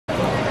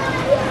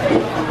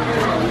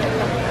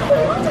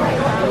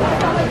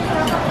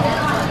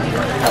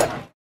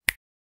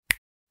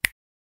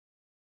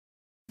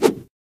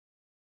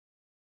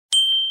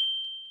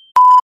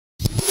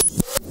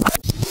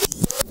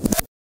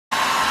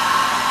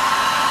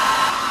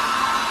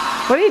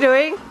What are you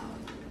doing?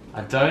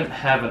 I don't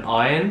have an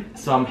iron,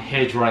 so I'm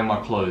hair drying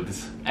my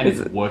clothes, and it's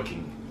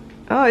working.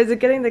 Oh, is it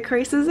getting the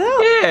creases out?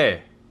 Yeah,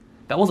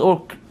 that was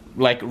all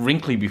like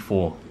wrinkly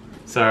before.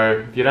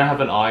 So if you don't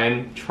have an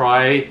iron,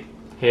 try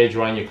hair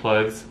drying your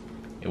clothes.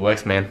 It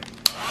works, man.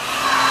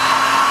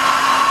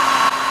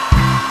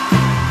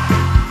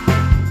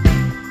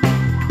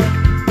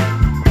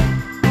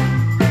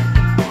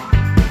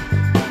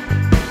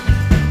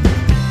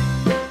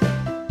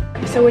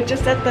 So we're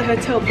just at the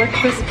hotel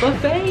breakfast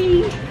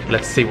buffet.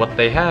 Let's see what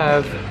they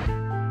have.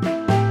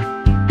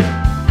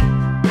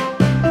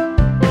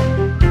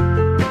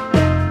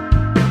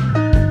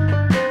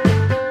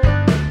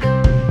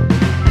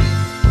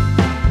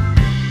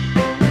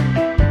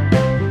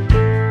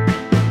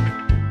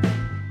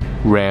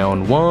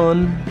 Round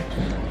one,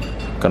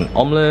 got an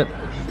omelette,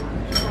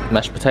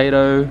 mashed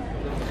potato,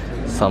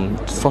 some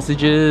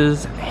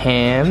sausages,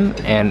 ham,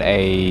 and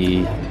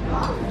a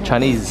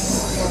Chinese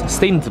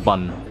steamed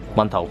bun,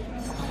 mantao,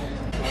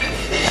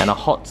 and a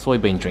hot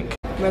soybean drink.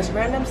 Most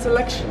random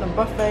selection of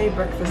buffet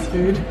breakfast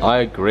food. I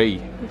agree.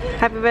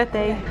 Happy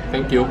birthday.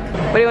 Thank you.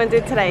 What do you want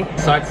to do today?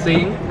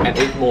 Sightseeing and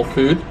eat more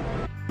food.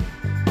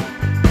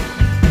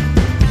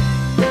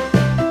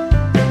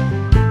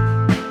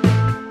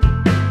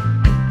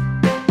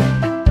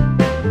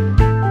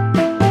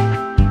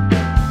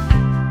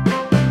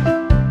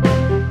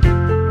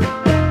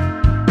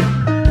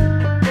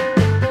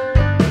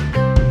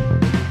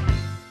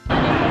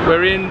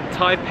 We're in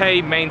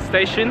Taipei main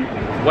station,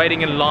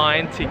 waiting in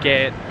line to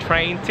get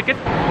train ticket.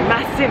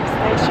 Massive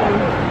station.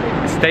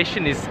 The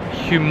station is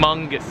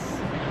humongous,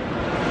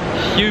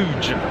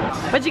 huge.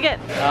 What'd you get?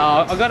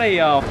 I got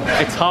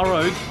a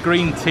taro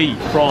green tea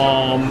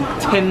from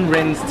 10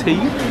 Ren's Tea.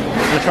 I'm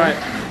gonna try it.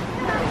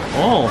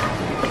 Oh,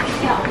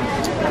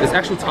 there's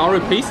actual taro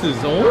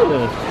pieces.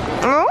 Oh.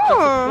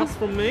 That's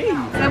from me.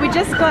 So we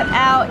just got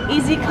our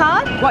Easy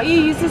card. What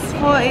you use this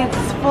for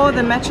is for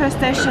the metro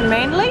station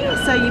mainly.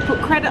 So you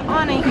put credit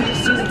on and you can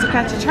just use it to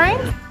catch a train.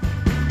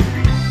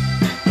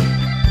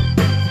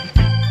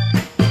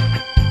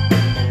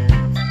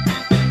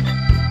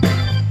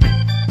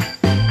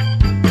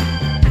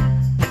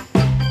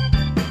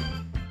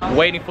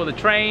 Waiting for the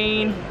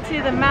train.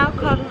 To the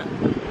Maokong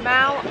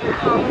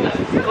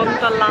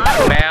Gondola.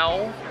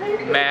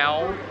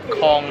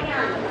 Maokong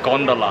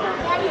Gondola.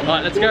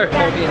 Alright, let's go.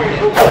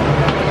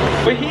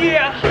 We're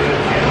here!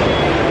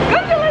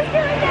 Gondola's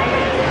going down.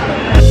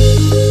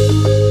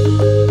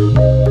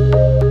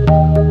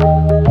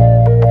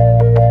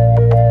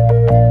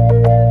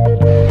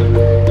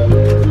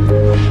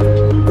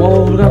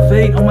 Whoa, look at our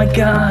feet, oh my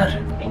god!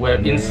 We're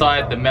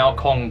inside the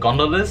Maokong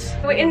Gondolas.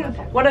 We're in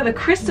one of the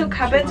crystal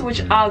cupboards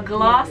which are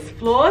glass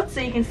floored so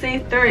you can see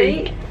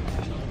through.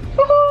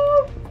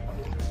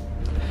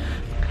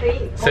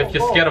 So if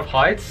you're scared of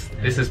heights,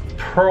 this is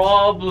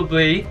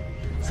probably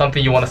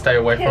something you want to stay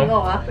away from.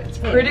 It's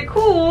pretty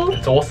cool.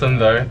 It's awesome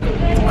though.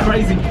 It's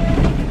crazy.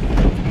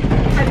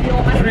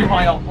 It's really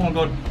high up, oh my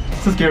god,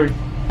 so scary.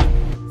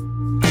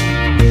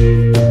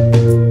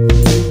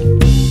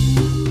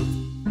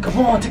 Come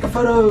on, take a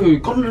photo,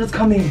 Gondola's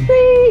coming.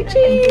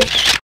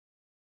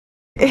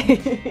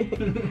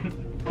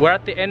 We're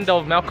at the end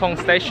of Maokong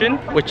Station,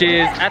 which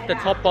is at the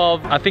top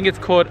of, I think it's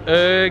called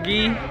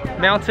Ergi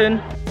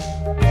Mountain.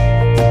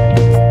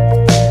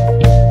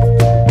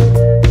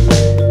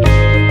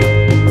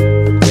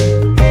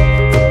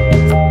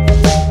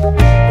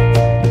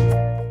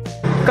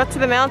 Got to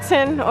the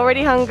mountain,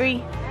 already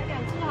hungry.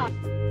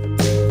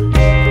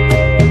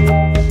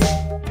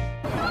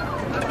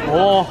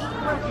 Oh,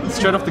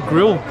 straight off the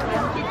grill.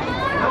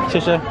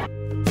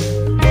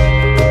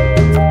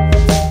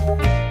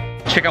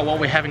 Check out what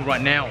we're having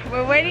right now.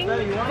 We're waiting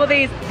for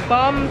these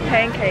bomb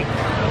pancakes.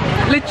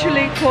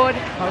 Literally called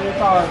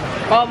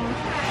bomb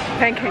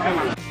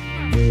pancakes.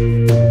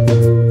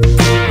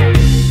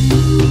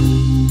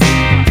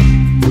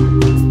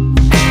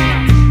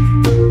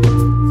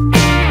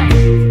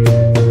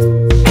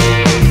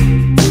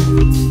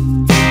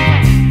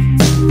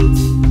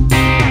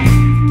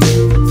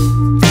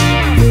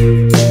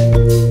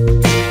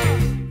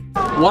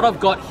 What I've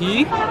got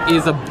here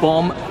is a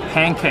bomb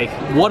pancake.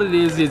 What it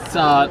is, it's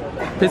a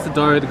piece of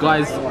dough. The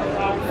guy's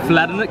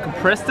flattened it,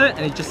 compressed it,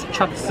 and he just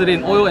chucks it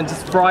in oil and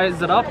just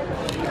fries it up.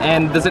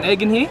 And there's an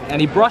egg in here, and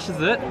he brushes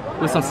it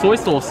with some soy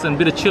sauce and a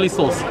bit of chili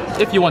sauce,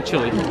 if you want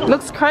chili.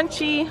 Looks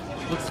crunchy.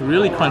 Looks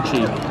really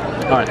crunchy.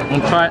 Alright, I'm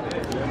gonna try it.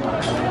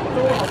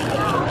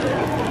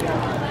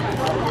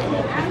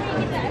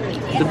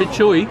 It's a bit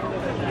chewy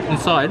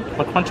inside,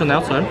 but crunchy on the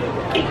outside.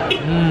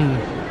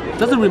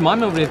 Doesn't remind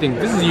me of anything.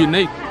 This is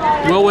unique.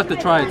 Well worth the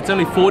try. It's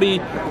only 40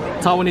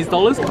 Taiwanese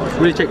dollars.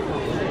 Really cheap.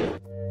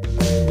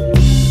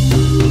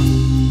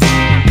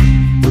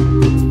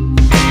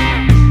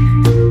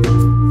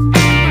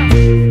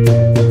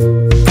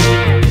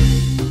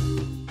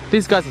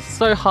 These guys are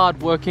so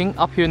hard working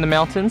up here in the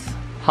mountains,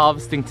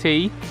 harvesting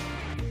tea.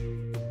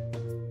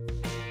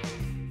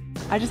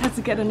 I just had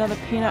to get another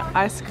peanut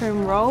ice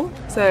cream roll.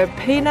 So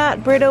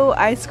peanut brittle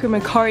ice cream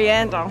and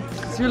coriander.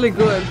 It's really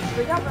good.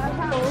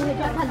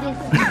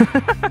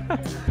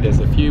 There's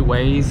a few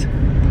ways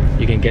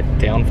you can get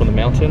down from the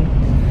mountain.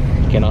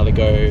 You can either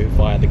go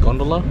via the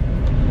gondola,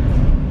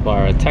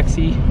 via a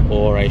taxi,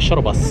 or a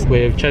shuttle bus.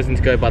 We've chosen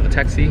to go by the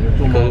taxi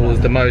because it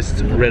was the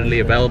most readily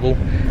available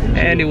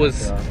and it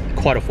was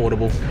quite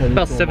affordable.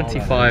 About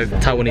 75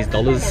 Taiwanese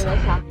dollars.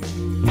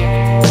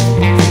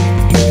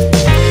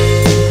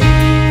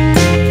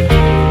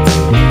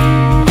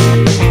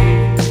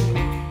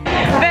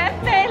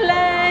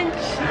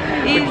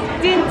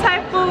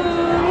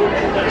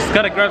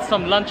 Gotta grab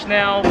some lunch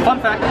now. Fun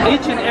fact,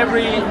 each and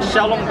every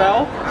xiaolong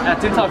bao at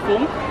Tai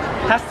Fung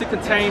has to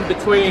contain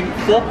between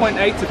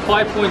 4.8 to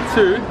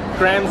 5.2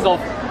 grams of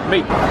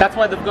meat. That's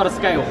why they've got a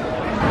scale.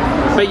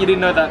 Bet you didn't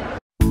know that.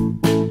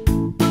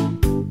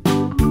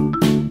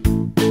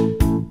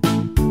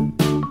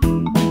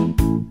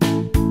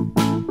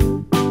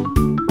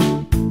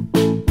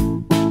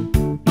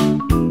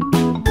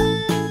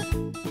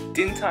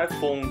 Tai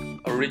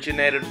Fung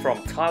originated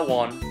from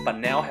Taiwan but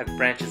now have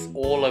branches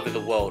all over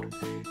the world.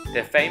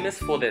 They're famous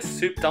for their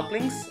soup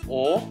dumplings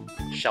or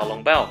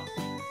xiaolong bao.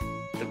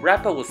 The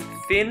wrapper was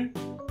thin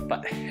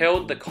but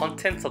held the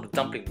contents of the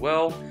dumpling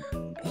well.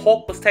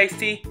 Pork was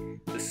tasty,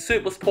 the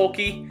soup was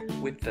porky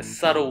with the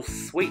subtle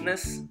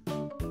sweetness.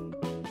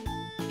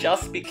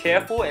 Just be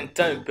careful and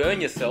don't burn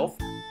yourself,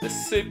 the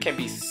soup can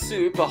be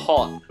super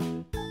hot.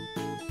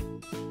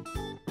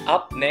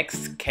 Up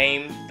next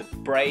came the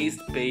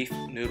braised beef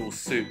noodle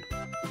soup.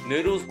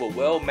 Noodles were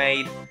well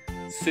made,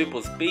 soup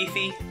was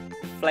beefy,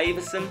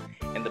 flavoursome,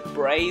 and the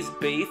braised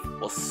beef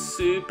was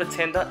super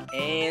tender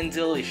and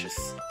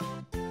delicious.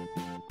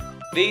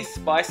 These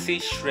spicy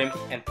shrimp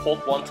and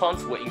pork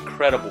wontons were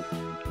incredible.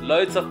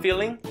 Loads of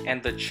filling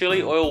and the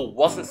chili oil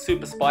wasn't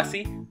super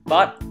spicy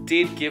but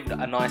did give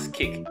a nice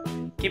kick.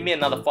 Give me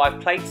another 5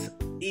 plates,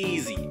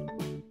 easy.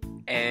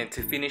 And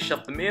to finish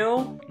off the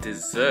meal,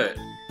 dessert.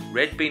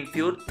 Red bean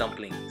filled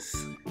dumplings.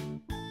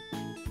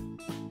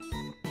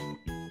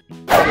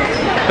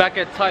 Back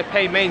at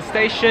Taipei main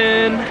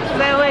station.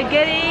 So we're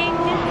getting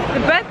the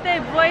birthday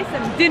boy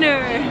some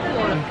dinner.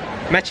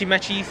 Matchy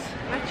matchies.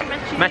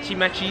 Matchy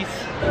matchies.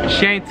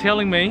 She ain't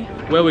telling me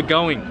where we're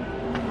going.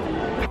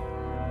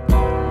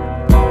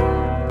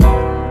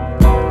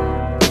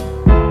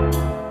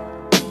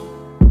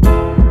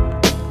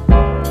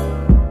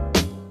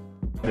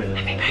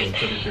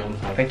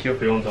 Thank you.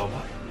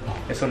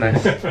 It's so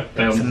nice. It's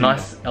a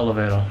nice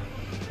elevator.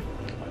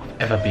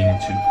 Ever been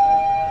into?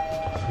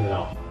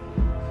 No.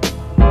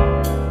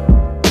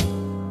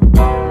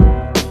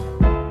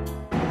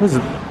 This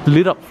is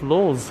lit up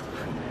floors.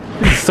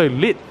 This is so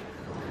lit.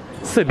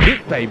 So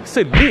lit, babe.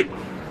 So lit.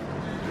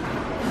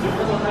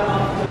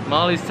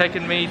 Marley's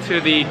taken me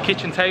to the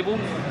kitchen table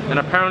and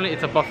apparently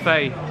it's a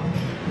buffet.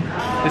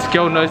 This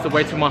girl knows the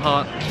way to my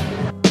heart.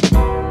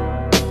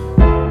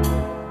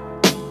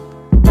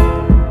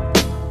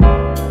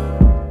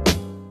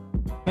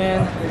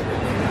 Man,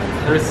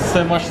 there is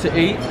so much to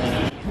eat.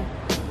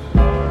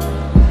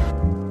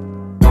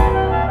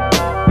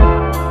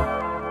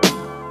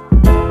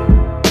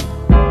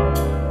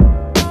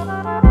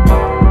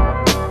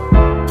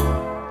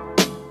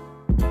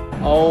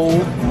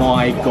 Oh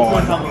my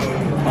god.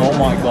 Oh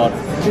my god.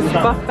 This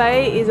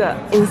buffet is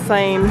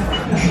insane.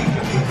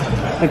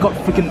 They got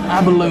freaking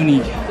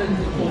abalone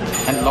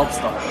and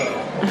lobster.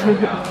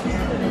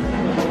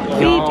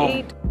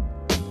 Eat.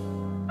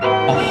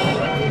 Oh,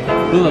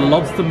 look at the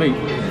lobster meat.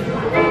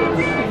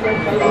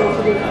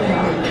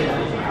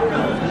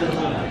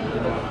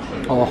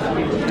 Oh,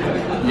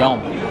 yum.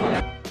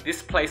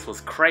 This place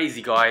was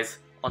crazy, guys.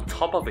 On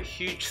top of a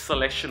huge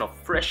selection of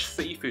fresh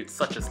seafood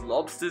such as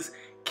lobsters,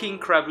 king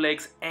crab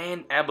legs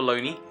and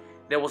abalone,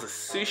 there was a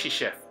sushi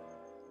chef.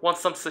 Want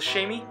some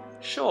sashimi?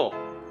 Sure.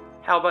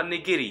 How about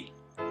nigiri?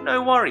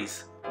 No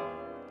worries.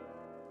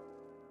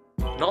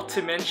 Not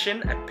to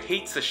mention a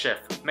pizza chef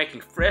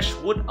making fresh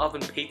wood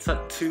oven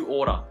pizza to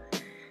order.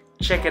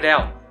 Check it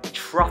out,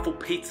 truffle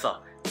pizza.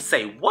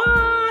 Say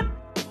what?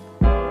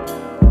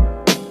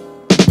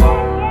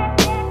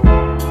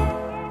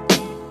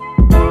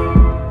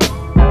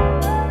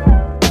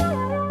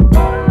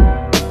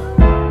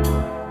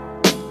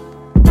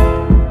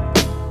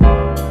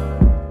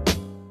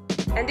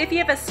 And if you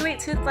have a sweet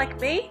tooth like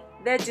me,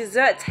 their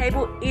dessert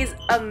table is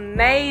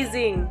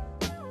amazing.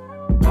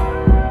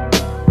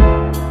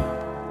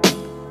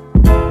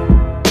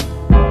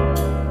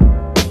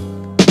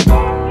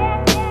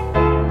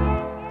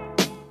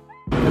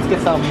 Let's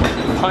get some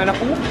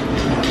pineapple.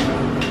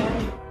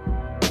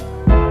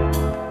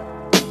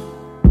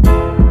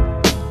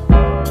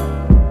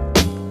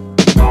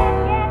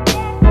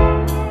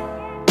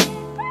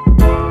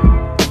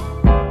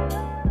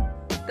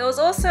 There was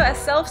also a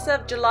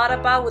self-serve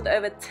gelato bar with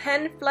over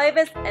 10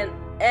 flavors and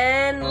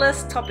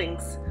endless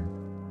toppings.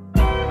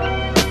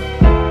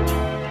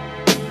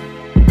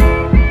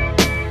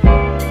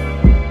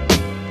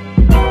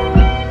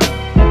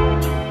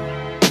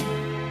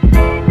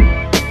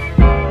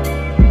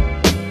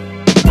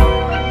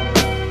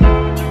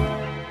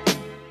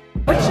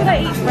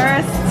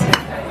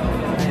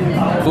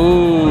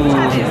 Ooh.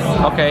 Try this.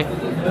 Okay.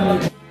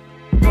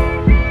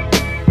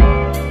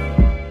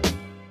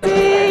 To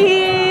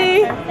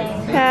you.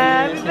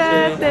 Happy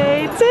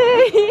birthday to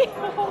you.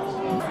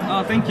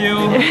 Oh, thank you.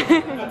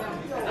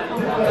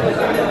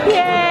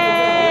 Yay!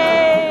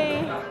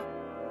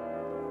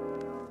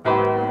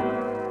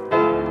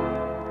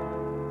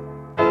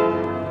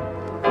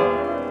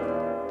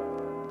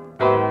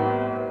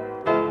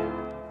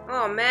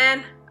 Oh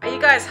man, are you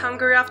guys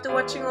hungry after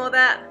watching all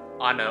that?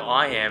 I know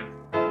I am.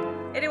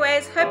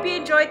 Anyways, hope you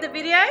enjoyed the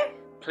video.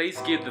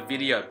 Please give the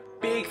video a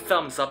big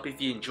thumbs up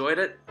if you enjoyed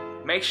it.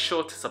 Make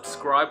sure to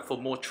subscribe for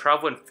more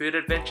travel and food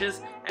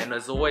adventures. And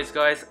as always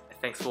guys,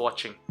 thanks for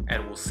watching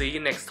and we'll see you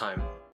next time.